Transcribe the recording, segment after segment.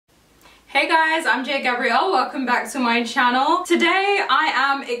Hey guys, I'm JEGabrielle. Welcome back to my channel. Today I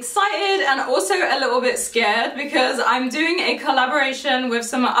am excited and also a little bit scared because I'm doing a collaboration with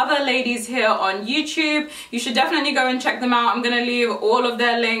some other ladies here on YouTube. You should definitely go and check them out. I'm going to leave all of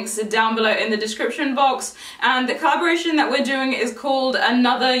their links down below in the description box. And the collaboration that we're doing is called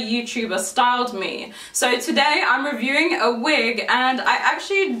Another YouTuber Styled Me. So today I'm reviewing a wig and I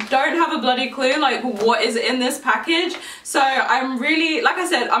actually don't have a bloody clue like what is in this package. So I'm really, like I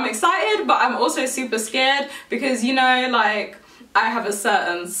said, I'm excited, but I'm also super scared because, you know, like I have a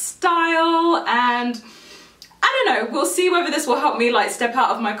certain style and I don't know, we'll see whether this will help me like step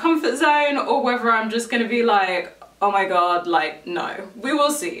out of my comfort zone or whether I'm just gonna be like, oh my god, like no, we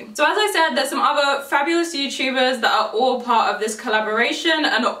will see. So as I said, there's some other fabulous YouTubers that are all part of this collaboration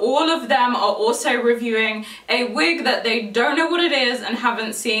and all of them are also reviewing a wig that they don't know what it is and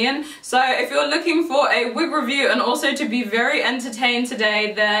haven't seen. So if you're looking for a wig review and also to be very entertained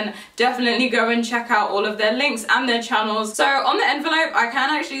today, then definitely go and check out all of their links and their channels. So on the envelope, I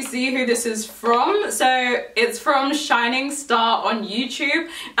can actually see who this is from. So it's from Shining Star on YouTube.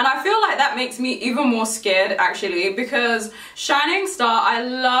 And I feel like that makes me even more scared actually, because Shining Star, I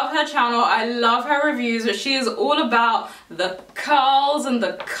love her channel, I love her reviews, but she is all about the curls and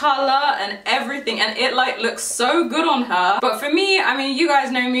the color and everything, and it like looks so good on her. But for me, I mean, you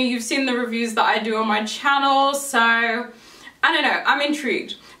guys know me, you've seen the reviews that I do on my channel, so I don't know, I'm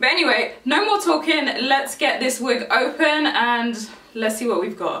intrigued. But anyway, no more talking, let's get this wig open and let's see what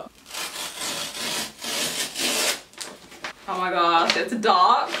we've got. Oh my gosh, it's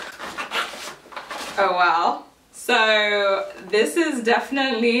dark. Oh wow. So this is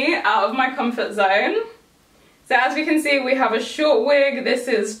definitely out of my comfort zone. So as we can see, we have a short wig. This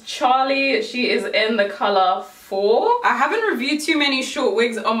is Charlie. She is in the color 4. I haven't reviewed too many short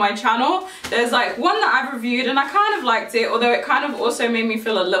wigs on my channel. There's like one that I've reviewed and I kind of liked it, although it kind of also made me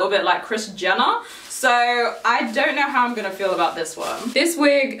feel a little bit like Kris Jenner. So I don't know how I'm gonna feel about this one. This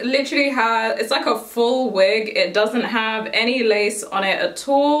wig literally has, it's like a full wig. It doesn't have any lace on it at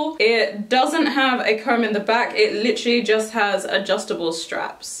all. It doesn't have a comb in the back. It literally just has adjustable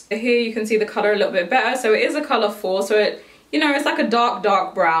straps. Here you can see the color a little bit better. So it is a color 4. So it, you know, it's like a dark,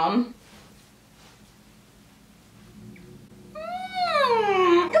 dark brown.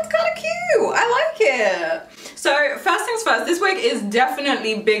 It's kind of cute. I like it. So first things first, this wig is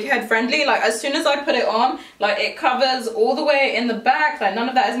definitely big head friendly. Like as soon as I put it on, like it covers all the way in the back. Like none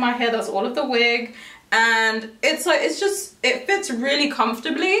of that is my hair, that's all of the wig. And it's like, it's just, it fits really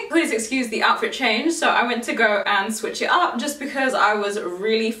comfortably. Please excuse the outfit change. So I went to go and switch it up just because I was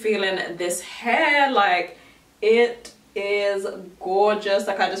really feeling this hair. Like it is gorgeous.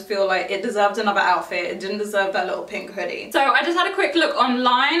 Like I just feel like it deserved another outfit. It didn't deserve that little pink hoodie. So I just had a quick look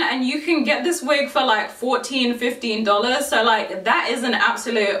online and you can get this wig for like $14–15. So like that is an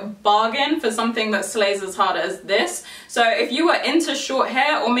absolute bargain for something that slays as hard as this. So if you are into short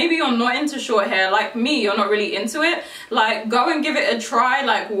hair, or maybe you're not into short hair like me, you're not really into it, like go and give it a try.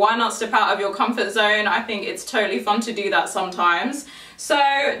 Like why not step out of your comfort zone? I think it's totally fun to do that sometimes.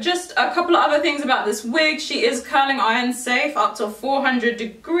 So just a couple of other things about this wig. She is curling iron safe up to 400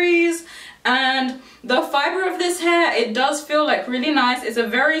 degrees. And the fiber of this hair, it does feel like really nice. It's a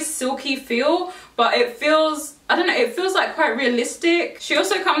very silky feel, but it feels, I don't know, it feels like quite realistic. She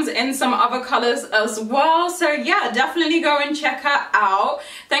also comes in some other colors as well. So yeah, definitely go and check her out.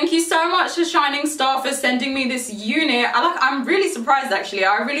 Thank you so much to Shining Star for sending me this unit. I'm really surprised actually.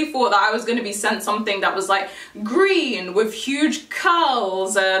 I really thought that I was going to be sent something that was like green with huge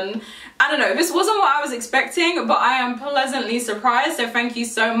curls, and I don't know, this wasn't what I was expecting, but I am pleasantly surprised. So thank you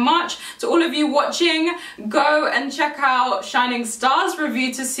so much. To all of you watching, go and check out Shining Star's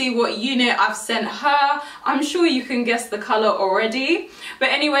review to see what unit I've sent her. I'm sure you can guess the color already. But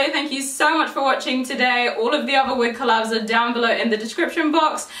anyway, thank you so much for watching today. All of the other wig collabs are down below in the description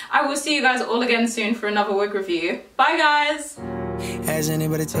box. I will see you guys all again soon for another wig review. Bye guys! Has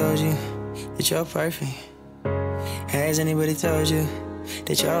anybody told you that you're perfect? Has anybody told you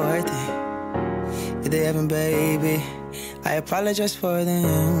that you're worth it? If they haven't, baby, I apologize for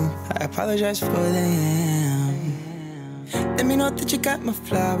them. I apologize for them. Let me know that you got my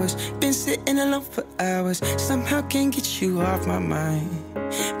flowers. Been sitting alone for hours. Somehow can't get you off my mind.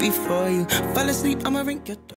 Before you fall asleep, I'ma ring your door.